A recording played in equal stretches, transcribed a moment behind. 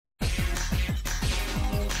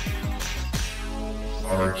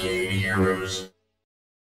Arcade Heroes.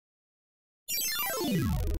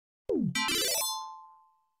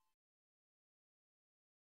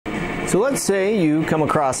 So let's say you come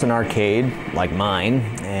across an arcade like mine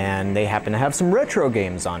and they happen to have some retro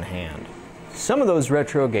games on hand. Some of those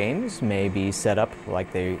retro games may be set up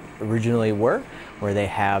like they originally were, where they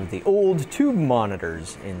have the old tube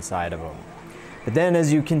monitors inside of them. But then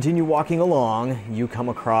as you continue walking along, you come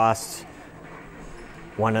across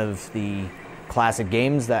one of the classic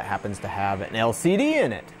games that happens to have an LCD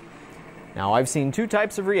in it. Now I've seen two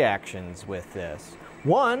types of reactions with this.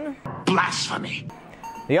 One, Blasphemy!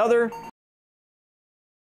 the other.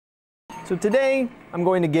 So today I'm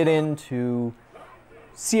going to get into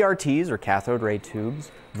CRTs, or cathode ray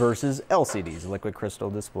tubes, versus LCDs, liquid crystal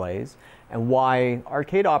displays, and why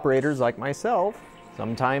arcade operators like myself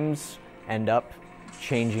sometimes end up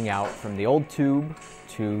changing out from the old tube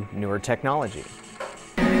to newer technology.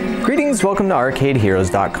 Greetings, welcome to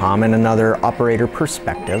ArcadeHeroes.com and another operator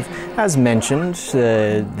perspective. As mentioned,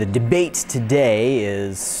 the debate today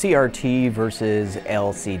is CRT versus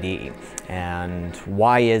LCD. And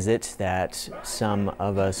why is it that some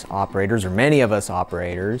of us operators, or many of us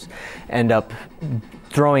operators, end up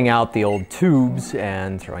throwing out the old tubes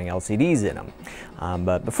and throwing LCDs in them?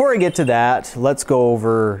 But before I get to that, let's go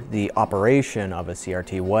over the operation of a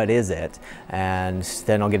CRT. What is it? And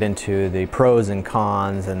then I'll get into the pros and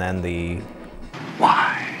cons, and then the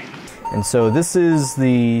why. And so this is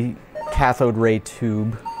the cathode ray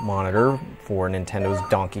tube monitor for Nintendo's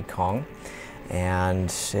Donkey Kong. And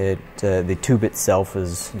the tube itself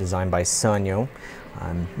is designed by Sanyo.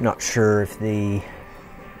 I'm not sure if the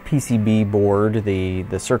PCB board,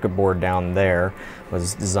 the circuit board down there,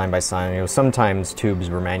 was designed by Sanyo. Sometimes tubes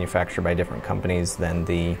were manufactured by different companies than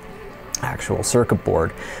the actual circuit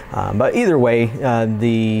board. But either way,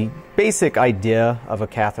 the basic idea of a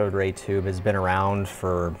cathode ray tube has been around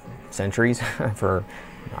for centuries.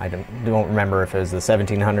 I don't remember if it was the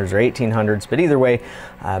 1700s or 1800s, but either way,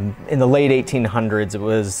 in the late 1800s, it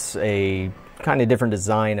was a kind of different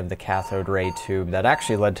design of the cathode ray tube that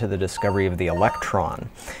actually led to the discovery of the electron.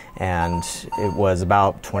 And it was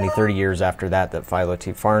about 20-30 years after that that Philo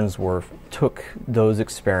T. Farnsworth took those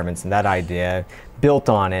experiments and that idea, built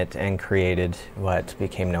on it, and created what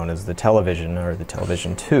became known as the television, or the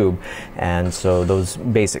television tube. And so those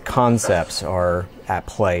basic concepts are at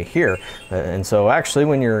play here. And so actually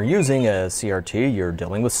when you're using a CRT, you're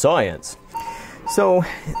dealing with science. So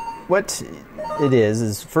what it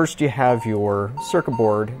is first you have your circuit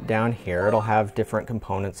board down here. It'll have different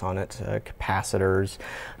components on it, capacitors.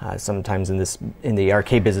 Sometimes in the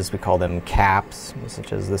arcade business we call them caps,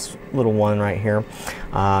 such as this little one right here.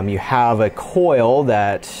 You have a coil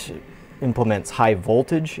that implements high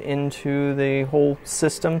voltage into the whole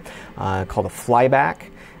system, called a flyback.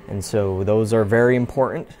 And so those are very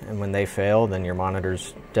important, and when they fail, then your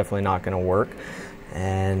monitor's definitely not going to work.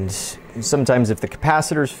 And sometimes if the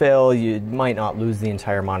capacitors fail, you might not lose the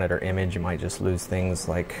entire monitor image. You might just lose things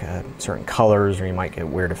like certain colors, or you might get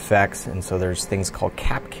weird effects. And so there's things called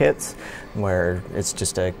cap kits, where it's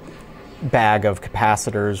just a bag of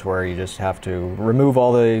capacitors where you just have to remove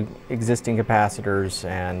all the existing capacitors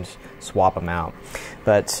and swap them out.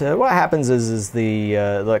 But what happens is the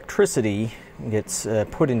electricity gets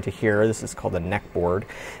put into here. This is called a neck board,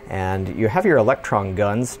 and you have your electron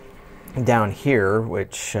guns down here,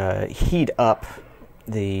 which heat up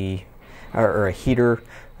or a heater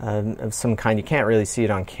of some kind. You can't really see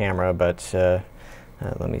it on camera, but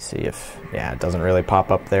let me see if, yeah, it doesn't really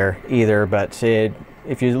pop up there either, but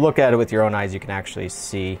if you look at it with your own eyes, you can actually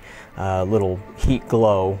see a little heat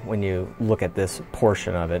glow when you look at this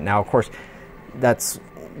portion of it. Now, of course, that's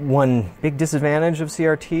one big disadvantage of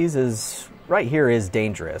CRTs is right here is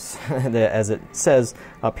dangerous. As it says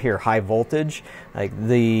up here, high voltage, like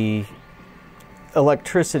the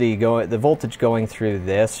electricity the voltage going through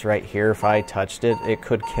this right here, if I touched it, it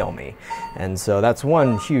could kill me. And so that's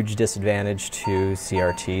one huge disadvantage to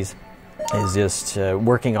CRTs, is just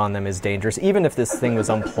working on them is dangerous. Even if this thing was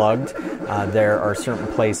unplugged, there are certain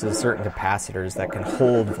places, certain capacitors that can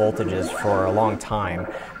hold voltages for a long time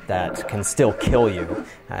that can still kill you.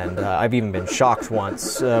 And I've even been shocked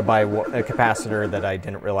once by a capacitor that I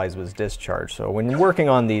didn't realize was discharged. So when you're working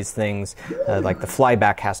on these things, like the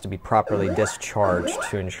flyback has to be properly discharged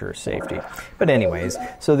to ensure safety. But anyways,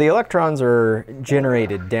 so the electrons are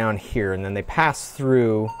generated down here, and then they pass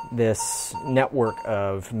through this network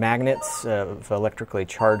of magnets, of electrically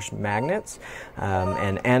charged magnets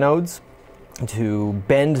and anodes, to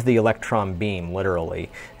bend the electron beam,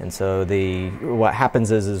 literally. And so what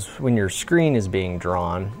happens is when your screen is being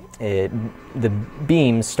drawn, the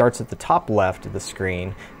beam starts at the top left of the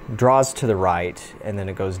screen, draws to the right, and then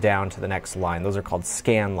it goes down to the next line. Those are called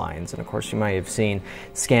scan lines. And of course, you might have seen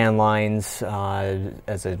scan lines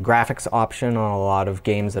as a graphics option on a lot of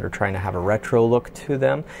games that are trying to have a retro look to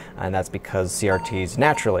them, and that's because CRTs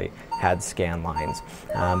naturally had scan lines.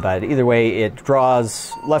 But either way, it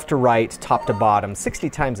draws left to right, top to bottom, 60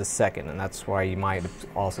 times a second, and that's why you might have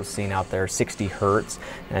also seen out there 60 hertz.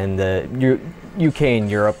 And the UK and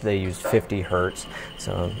Europe, they used 50 hertz,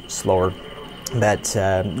 so slower. That's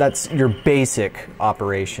your basic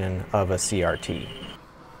operation of a CRT.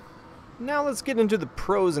 Now let's get into the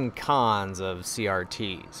pros and cons of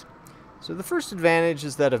CRTs. So the first advantage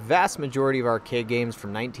is that a vast majority of arcade games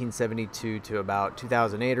from 1972 to about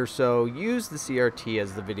 2008 or so used the CRT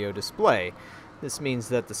as the video display. This means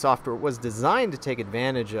that the software was designed to take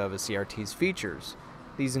advantage of a CRT's features.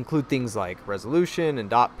 These include things like resolution and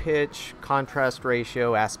dot pitch, contrast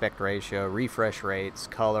ratio, aspect ratio, refresh rates,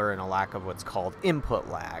 color, and a lack of what's called input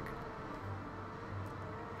lag.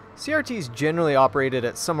 CRTs generally operated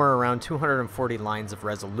at somewhere around 240 lines of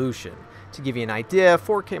resolution. To give you an idea,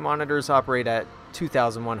 4K monitors operate at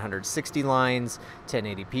 2,160 lines,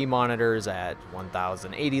 1080p monitors at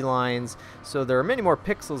 1,080 lines, so there are many more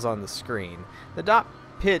pixels on the screen. The dot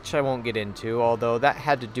pitch I won't get into, although that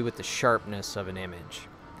had to do with the sharpness of an image.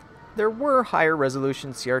 There were higher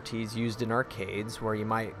resolution CRTs used in arcades where you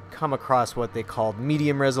might come across what they called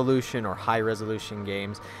medium resolution or high resolution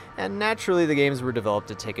games, and naturally the games were developed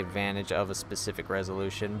to take advantage of a specific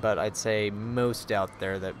resolution, but I'd say most out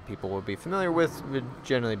there that people would be familiar with would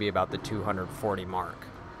generally be about the 240 mark.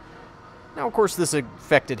 Now of course this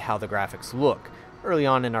affected how the graphics look. Early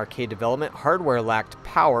on in arcade development, hardware lacked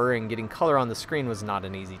power and getting color on the screen was not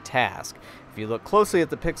an easy task. If you look closely at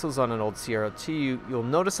the pixels on an old CRT, you'll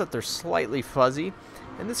notice that they're slightly fuzzy,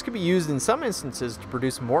 and this could be used in some instances to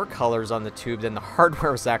produce more colors on the tube than the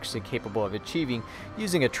hardware was actually capable of achieving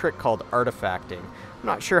using a trick called artifacting. I'm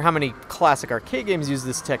not sure how many classic arcade games use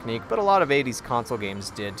this technique, but a lot of 80s console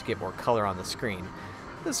games did to get more color on the screen.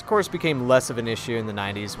 This, of course, became less of an issue in the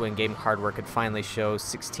 90s when game hardware could finally show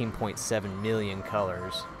 16.7 million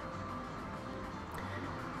colors.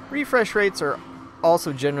 Refresh rates are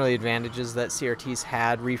also generally advantages that CRTs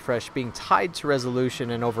had, refresh being tied to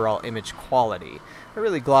resolution and overall image quality. I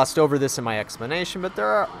really glossed over this in my explanation, but there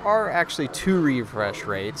are actually two refresh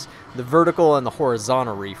rates, the vertical and the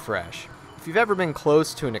horizontal refresh. If you've ever been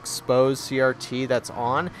close to an exposed CRT that's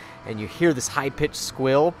on and you hear this high-pitched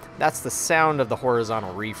squeal, that's the sound of the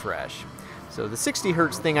horizontal refresh. So the 60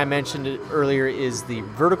 Hz thing I mentioned earlier is the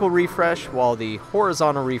vertical refresh, while the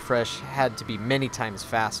horizontal refresh had to be many times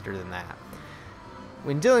faster than that.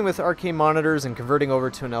 When dealing with arcade monitors and converting over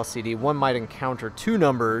to an LCD, one might encounter two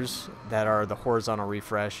numbers that are the horizontal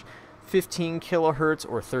refresh, 15 kilohertz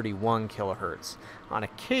or 31 kilohertz. On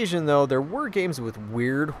occasion, though, there were games with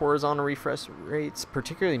weird horizontal refresh rates,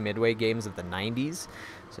 particularly midway games of the 90s.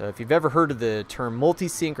 So if you've ever heard of the term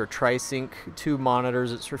multi-sync or tri-sync tube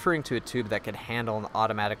monitors, it's referring to a tube that can handle and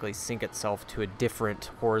automatically sync itself to a different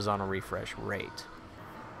horizontal refresh rate.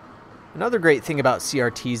 Another great thing about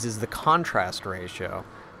CRTs is the contrast ratio.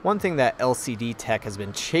 One thing that LCD tech has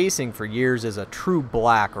been chasing for years is a true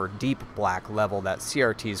black or deep black level that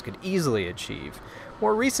CRTs could easily achieve.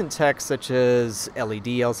 More recent tech such as LED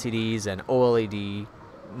LCDs and OLED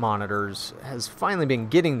monitors has finally been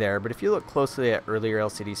getting there, but if you look closely at earlier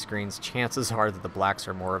LCD screens, chances are that the blacks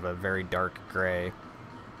are more of a very dark gray.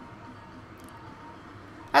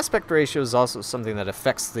 Aspect ratio is also something that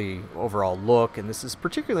affects the overall look, and this is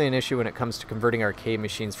particularly an issue when it comes to converting arcade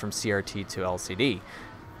machines from CRT to LCD.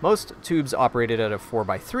 Most tubes operated at a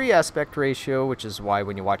 4:3 aspect ratio, which is why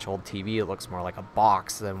when you watch old TV it looks more like a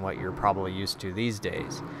box than what you're probably used to these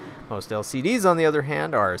days. Most LCDs, on the other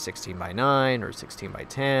hand, are 16:9 or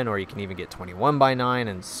 16:10, or you can even get 21:9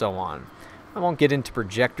 and so on. I won't get into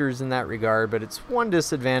projectors in that regard, but it's one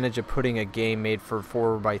disadvantage of putting a game made for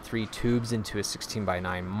 4:3 tubes into a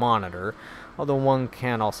 16:9 monitor, although one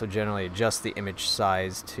can also generally adjust the image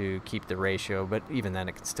size to keep the ratio, but even then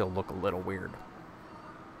it can still look a little weird.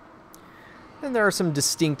 And there are some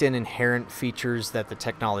distinct and inherent features that the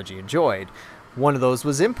technology enjoyed. One of those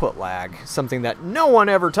was input lag, something that no one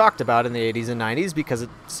ever talked about in the 80s and 90s because it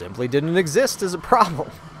simply didn't exist as a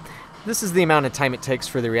problem. This is the amount of time it takes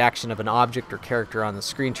for the reaction of an object or character on the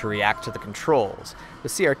screen to react to the controls.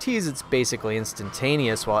 With CRTs, it's basically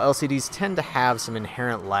instantaneous, while LCDs tend to have some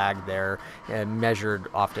inherent lag there, measured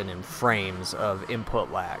often in frames of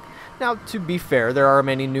input lag. Now, to be fair, there are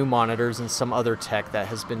many new monitors and some other tech that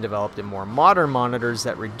has been developed in more modern monitors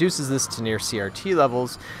that reduces this to near CRT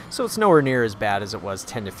levels, so it's nowhere near as bad as it was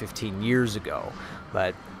 10 to 15 years ago.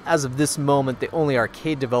 But as of this moment, the only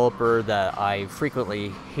arcade developer that I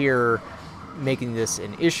frequently hear making this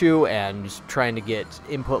an issue and trying to get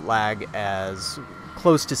input lag as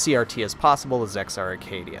close to CRT as possible is XR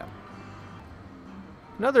Arcadia.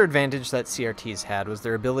 Another advantage that CRTs had was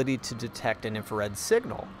their ability to detect an infrared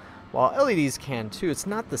signal. While LEDs can too, it's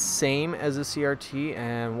not the same as a CRT,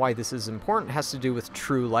 and why this is important has to do with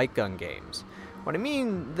true light gun games. What I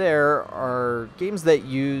mean there are games that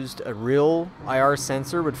used a real IR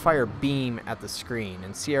sensor would fire a beam at the screen,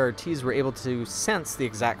 and CRTs were able to sense the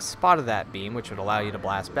exact spot of that beam, which would allow you to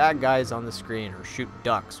blast bad guys on the screen or shoot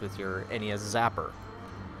ducks with your NES zapper.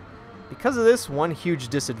 Because of this, one huge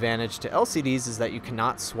disadvantage to LCDs is that you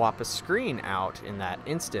cannot swap a screen out in that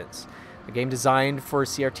instance. A game designed for a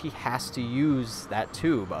CRT has to use that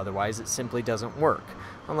tube, otherwise it simply doesn't work.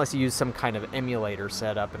 Unless you use some kind of emulator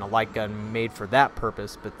setup in a light gun made for that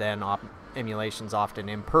purpose, but then emulation's often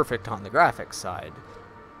imperfect on the graphics side.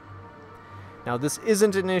 Now, this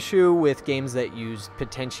isn't an issue with games that use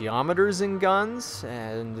potentiometers in guns,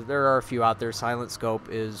 and there are a few out there. Silent Scope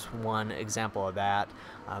is one example of that.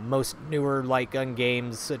 Most newer light gun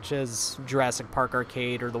games, such as Jurassic Park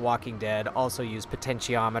Arcade or The Walking Dead, also use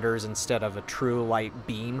potentiometers instead of a true light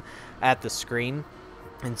beam at the screen.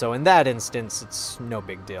 And so in that instance, it's no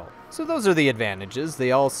big deal. So those are the advantages.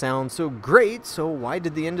 They all sound so great, so why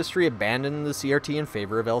did the industry abandon the CRT in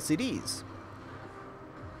favor of LCDs?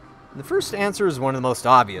 The first answer is one of the most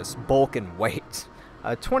obvious: bulk and weight.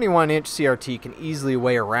 A 21-inch CRT can easily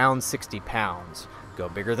weigh around 60 pounds. Go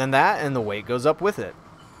bigger than that and the weight goes up with it.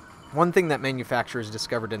 One thing that manufacturers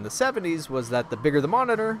discovered in the 70s was that the bigger the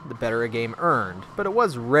monitor, the better a game earned, but it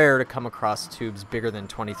was rare to come across tubes bigger than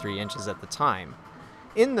 23 inches at the time.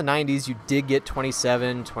 In the 90s, you did get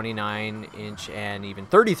 27, 29-inch, and even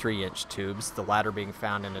 33-inch tubes, the latter being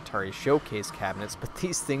found in Atari showcase cabinets, but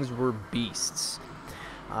these things were beasts.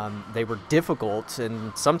 They were difficult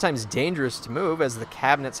and sometimes dangerous to move, as the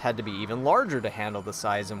cabinets had to be even larger to handle the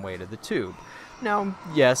size and weight of the tube. Now,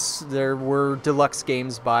 yes, there were deluxe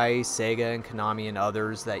games by Sega and Konami and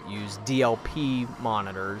others that used DLP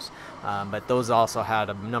monitors, but those also had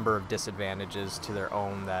a number of disadvantages to their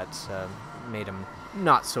own that made them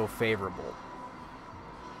not so favorable.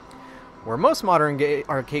 Where most modern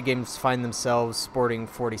arcade games find themselves sporting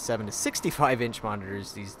 47 to 65-inch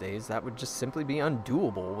monitors these days, that would just simply be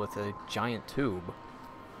undoable with a giant tube.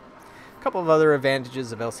 A couple of other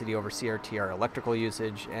advantages of LCD over CRT are electrical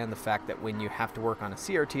usage and the fact that when you have to work on a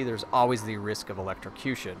CRT, there's always the risk of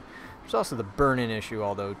electrocution. There's also the burn-in issue,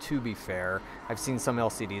 although to be fair, I've seen some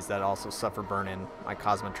LCDs that also suffer burn-in. My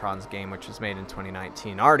Cosmotron's game, which was made in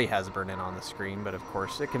 2019, already has burn-in on the screen, but of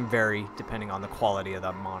course it can vary depending on the quality of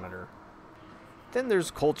that monitor. Then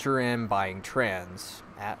there's culture and buying trends.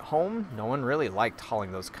 At home, no one really liked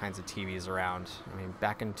hauling those kinds of TVs around. I mean,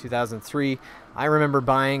 back in 2003, I remember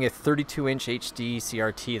buying a 32-inch HD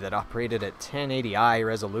CRT that operated at 1080i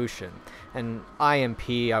resolution. And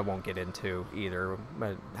IMP I won't get into either,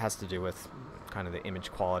 but it has to do with kind of the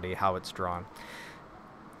image quality, how it's drawn.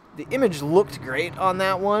 The image looked great on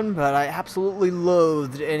that one, but I absolutely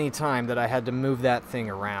loathed any time that I had to move that thing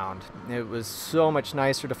around. It was so much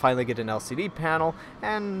nicer to finally get an LCD panel,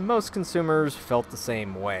 and most consumers felt the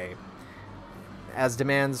same way. As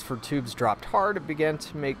demands for tubes dropped hard, it began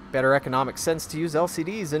to make better economic sense to use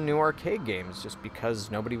LCDs in new arcade games, just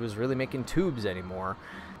because nobody was really making tubes anymore,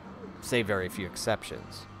 save very few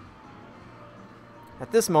exceptions.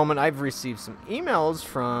 At this moment, I've received some emails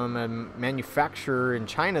from a manufacturer in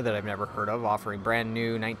China that I've never heard of, offering brand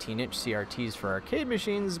new 19-inch CRTs for arcade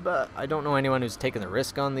machines, but I don't know anyone who's taken the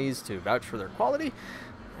risk on these to vouch for their quality.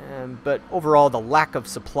 But overall, the lack of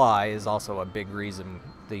supply is also a big reason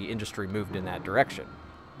the industry moved in that direction.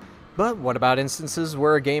 But what about instances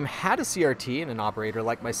where a game had a CRT and an operator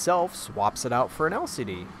like myself swaps it out for an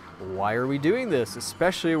LCD? Why are we doing this,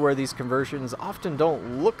 especially where these conversions often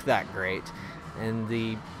don't look that great? And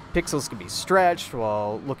the pixels can be stretched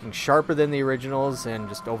while looking sharper than the originals, and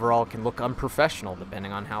just overall can look unprofessional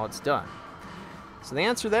depending on how it's done. So the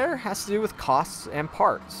answer there has to do with costs and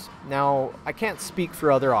parts. Now, I can't speak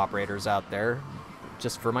for other operators out there,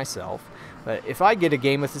 just for myself, but if I get a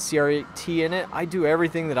game with a CRT in it, I do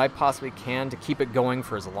everything that I possibly can to keep it going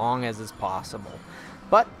for as long as is possible.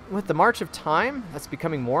 But with the march of time, that's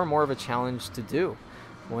becoming more and more of a challenge to do.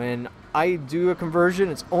 When I do a conversion,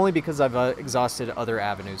 it's only because I've exhausted other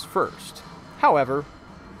avenues first. However,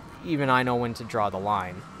 even I know when to draw the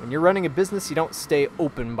line. When you're running a business, you don't stay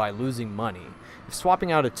open by losing money. If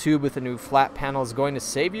swapping out a tube with a new flat panel is going to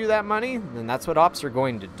save you that money, then that's what ops are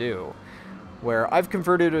going to do. Where I've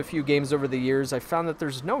converted a few games over the years, I found that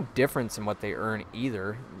there's no difference in what they earn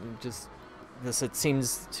either. Just it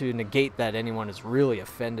seems to negate that anyone is really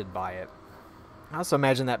offended by it. I also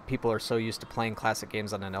imagine that people are so used to playing classic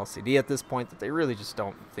games on an LCD at this point that they really just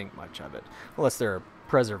don't think much of it, unless they're a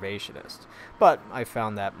preservationist. But I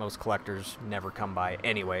found that most collectors never come by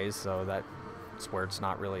anyways, so that's where it's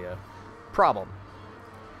not really a problem.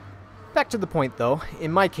 Back to the point though,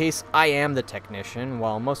 in my case, I am the technician,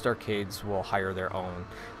 while most arcades will hire their own.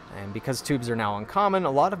 And because tubes are now uncommon,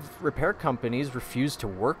 a lot of repair companies refuse to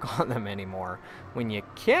work on them anymore. When you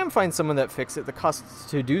can find someone that fixes it, the cost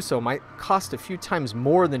to do so might cost a few times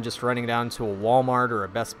more than just running down to a Walmart or a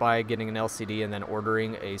Best Buy, getting an LCD, and then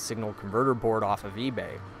ordering a signal converter board off of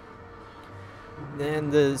eBay.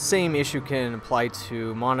 And the same issue can apply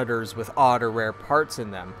to monitors with odd or rare parts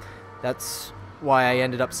in them. That's why I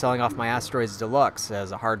ended up selling off my Asteroids Deluxe,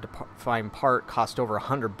 as a hard-to-find part cost over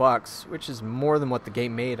 $100, which is more than what the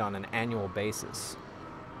game made on an annual basis.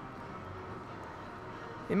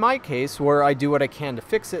 In my case, where I do what I can to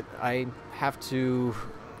fix it, I have to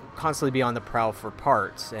constantly be on the prowl for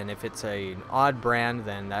parts, and if it's an odd brand,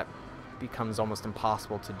 then that becomes almost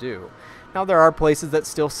impossible to do. Now, there are places that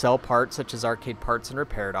still sell parts, such as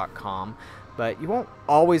arcadepartsandrepair.com, but you won't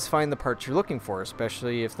always find the parts you're looking for,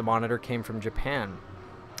 especially if the monitor came from Japan.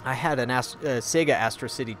 I had a Sega Astro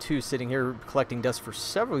City 2 sitting here collecting dust for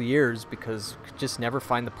several years because I could just never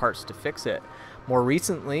find the parts to fix it. More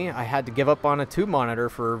recently, I had to give up on a tube monitor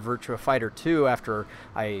for Virtua Fighter 2 after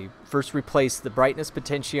I first replaced the brightness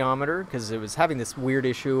potentiometer because it was having this weird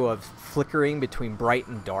issue of flickering between bright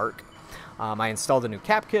and dark. I installed a new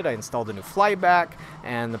cap kit, I installed a new flyback,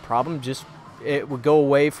 and the problem it would go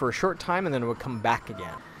away for a short time and then it would come back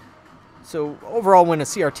again. So overall, when a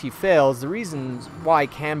CRT fails, the reasons why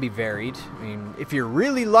can be varied. I mean, if you're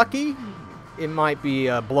really lucky, it might be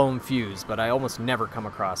a blown fuse, but I almost never come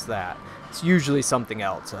across that. It's usually something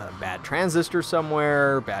else, a bad transistor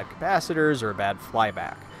somewhere, bad capacitors, or a bad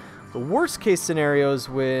flyback. The worst case scenario is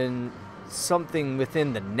when something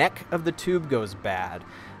within the neck of the tube goes bad.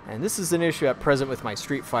 And this is an issue at present with my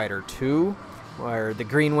Street Fighter 2, where the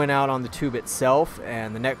green went out on the tube itself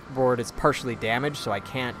and the neck board is partially damaged, so I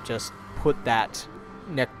can't just put that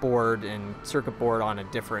neck board and circuit board on a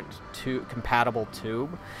different compatible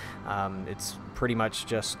tube. It's pretty much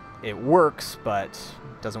just, it works, but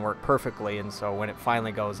doesn't work perfectly, and so when it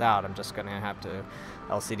finally goes out, I'm just going to have to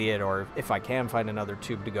LCD it, or if I can find another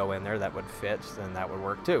tube to go in there that would fit, then that would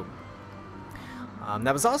work too.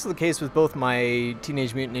 That was also the case with both my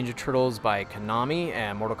Teenage Mutant Ninja Turtles by Konami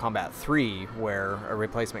and Mortal Kombat 3, where a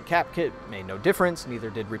replacement cap kit made no difference, neither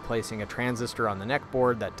did replacing a transistor on the neck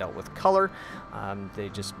board that dealt with color. They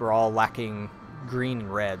just were all lacking green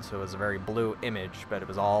and red, so it was a very blue image, but it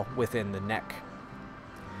was all within the neck.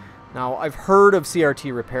 Now, I've heard of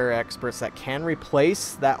CRT repair experts that can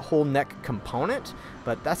replace that whole neck component,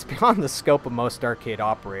 but that's beyond the scope of most arcade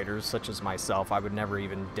operators, such as myself. I would never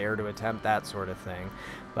even dare to attempt that sort of thing.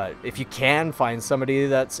 But if you can find somebody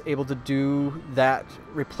that's able to do that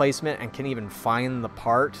replacement and can even find the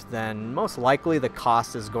part, then most likely the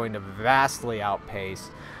cost is going to vastly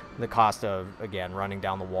outpace the cost of, again, running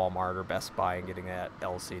down the Walmart or Best Buy and getting that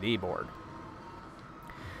LCD board.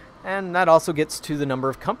 And that also gets to the number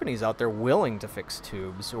of companies out there willing to fix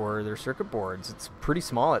tubes or their circuit boards. It's pretty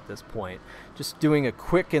small at this point. Just doing a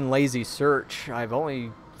quick and lazy search, I've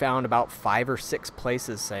only found about 5 or 6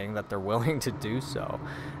 places saying that they're willing to do so.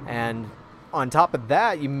 And on top of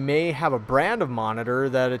that, you may have a brand of monitor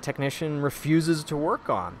that a technician refuses to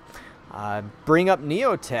work on. Bring up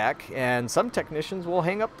Neotech, and some technicians will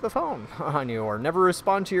hang up the phone on you or never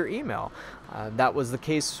respond to your email. That was the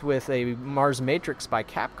case with a Mars Matrix by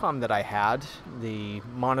Capcom that I had. The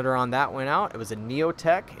monitor on that went out. It was a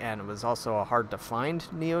Neotech, and it was also a hard-to-find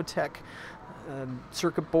Neotech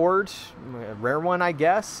circuit board, a rare one, I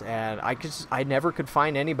guess, and I never could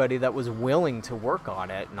find anybody that was willing to work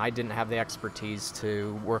on it, and I didn't have the expertise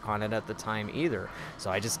to work on it at the time either. So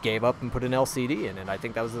I just gave up and put an LCD in it. I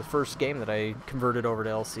think that was the first game that I converted over to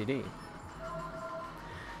LCD.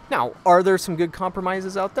 Now, are there some good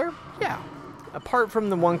compromises out there? Yeah. Apart from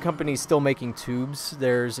the one company still making tubes,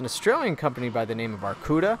 there's an Australian company by the name of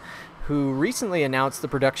Arcuda who recently announced the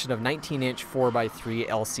production of 19-inch 4x3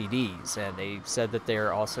 LCDs, and they said that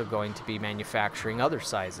they're also going to be manufacturing other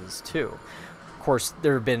sizes too. Of course,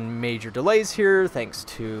 there have been major delays here thanks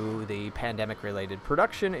to the pandemic-related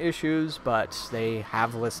production issues, but they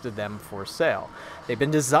have listed them for sale. They've been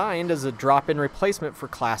designed as a drop-in replacement for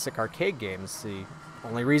classic arcade games. The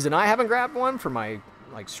only reason I haven't grabbed one for my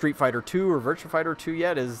Street Fighter 2 or Virtua Fighter 2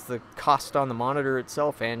 yet is the cost on the monitor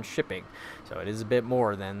itself and shipping. So it is a bit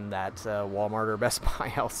more than that Walmart or Best Buy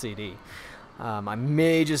LCD. I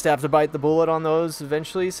may just have to bite the bullet on those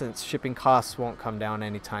eventually, since shipping costs won't come down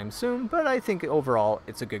anytime soon, but I think overall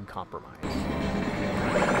it's a good compromise.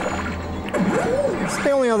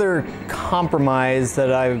 The only other compromise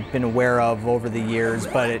that I've been aware of over the years,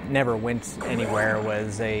 but it never went anywhere,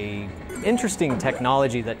 was a interesting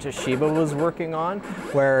technology that Toshiba was working on,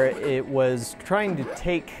 where it was trying to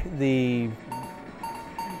take the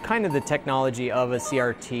kind of the technology of a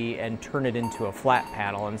CRT and turn it into a flat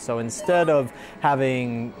panel. And so instead of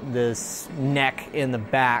having this neck in the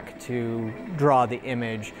back to draw the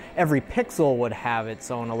image, every pixel would have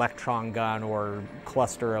its own electron gun or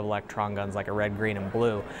cluster of electron guns, like a red, green, and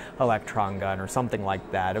blue electron gun or something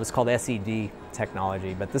like that. It was called SED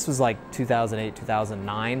technology, but this was like 2008,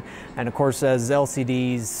 2009. And of course, as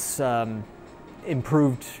LCDs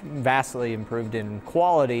vastly improved in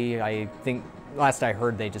quality, I think last I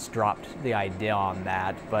heard they just dropped the idea on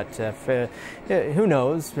that. But who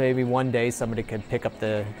knows, maybe one day somebody could pick up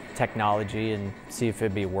the technology and see if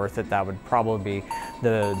it'd be worth it. That would probably be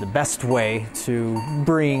the best way to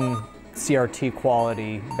bring CRT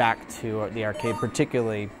quality back to the arcade,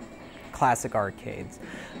 particularly classic arcades,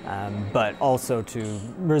 but also to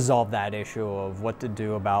resolve that issue of what to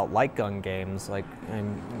do about light gun games. Like, I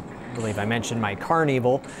believe I mentioned my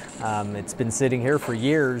Carnival. It's been sitting here for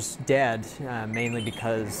years dead, mainly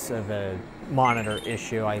because of a monitor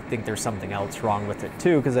issue. I think there's something else wrong with it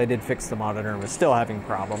too, because I did fix the monitor and was still having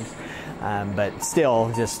problems. But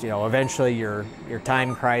still, just, eventually your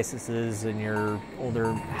Time Crises and your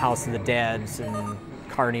older House of the Deads and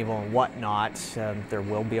Carnival and whatnot, there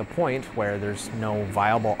will be a point where there's no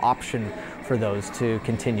viable option for those to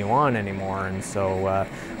continue on anymore. And so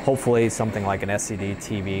hopefully something like an SCD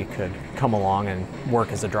TV could come along and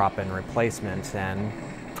work as a drop-in replacement and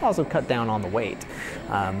also cut down on the weight.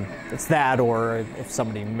 It's that, or if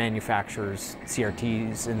somebody manufactures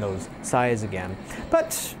CRTs in those size again.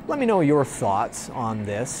 But let me know your thoughts on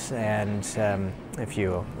this, and if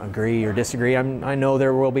you agree or disagree. I know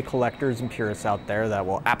there will be collectors and purists out there that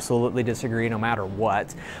will absolutely disagree no matter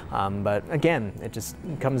what. But again, it just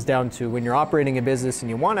comes down to when you're operating a business and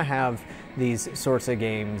you want to have these sorts of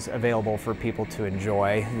games available for people to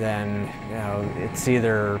enjoy, then it's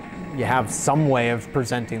either you have some way of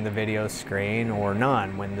presenting the video screen or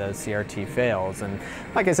none when the CRT fails. And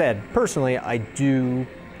like I said, personally, I do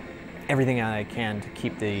everything I can to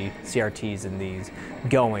keep the CRTs in these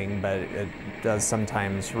going, but it does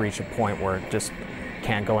sometimes reach a point where it just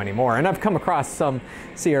can't go anymore. And I've come across some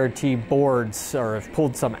CRT boards, or have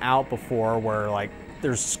pulled some out before, where like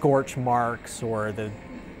there's scorch marks or the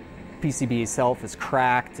PCB itself is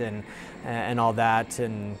cracked and all that,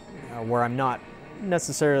 and where I'm not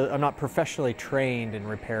professionally trained in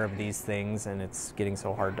repair of these things, and it's getting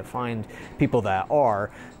so hard to find people that are,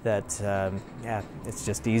 that it's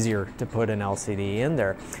just easier to put an LCD in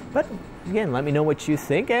there. But again, let me know what you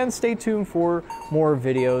think, and stay tuned for more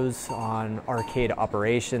videos on arcade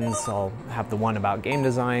operations. I'll have the one about game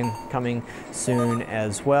design coming soon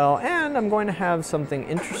as well, and I'm going to have something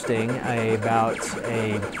interesting about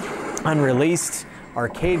a unreleased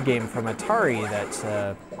arcade game from Atari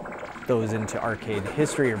that those into arcade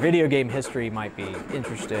history or video game history might be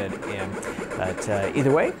interested in. But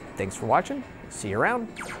either way, thanks for watching. See you around.